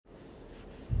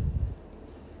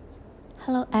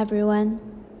Hello everyone.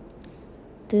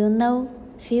 Do you know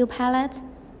fuel pellets?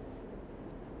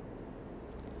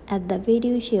 As the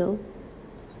video shows,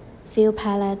 fuel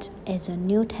pellet is a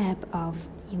new type of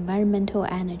environmental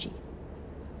energy.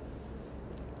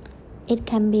 It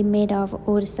can be made of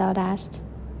wood sawdust,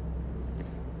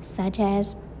 such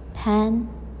as pine,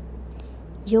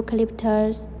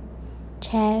 eucalyptus,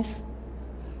 chaff,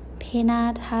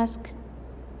 peanut husks,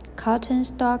 cotton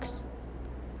stalks,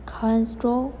 corn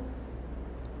straw,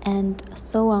 and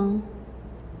so on.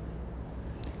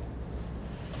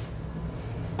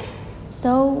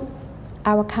 So,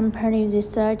 our company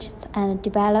researches and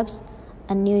develops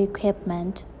a new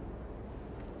equipment,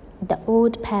 the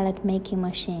wood pellet making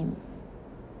machine.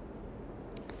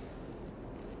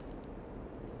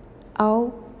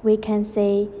 Or we can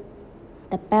say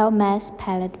the biomass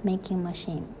pellet making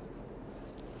machine.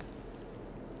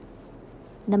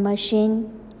 The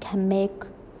machine can make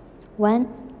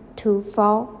 1 to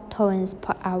 4 tons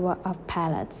per hour of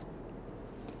pellets,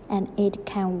 and it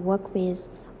can work with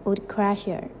wood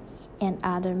crusher and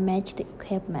other matched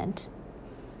equipment.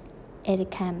 It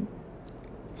can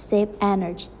save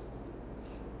energy.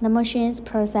 The machine's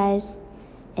process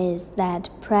is that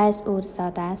press wood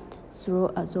sawdust through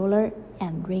a roller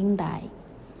and ring die,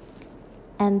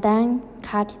 and then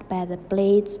cut it by the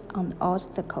blades on the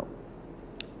obstacle,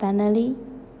 finally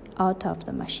out of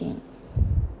the machine.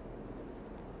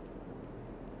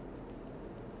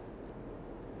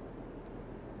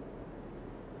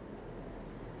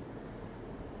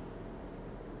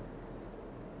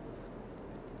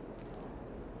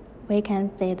 We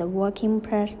can see the working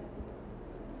press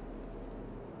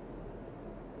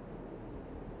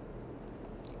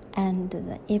and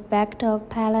the effect of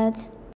pellets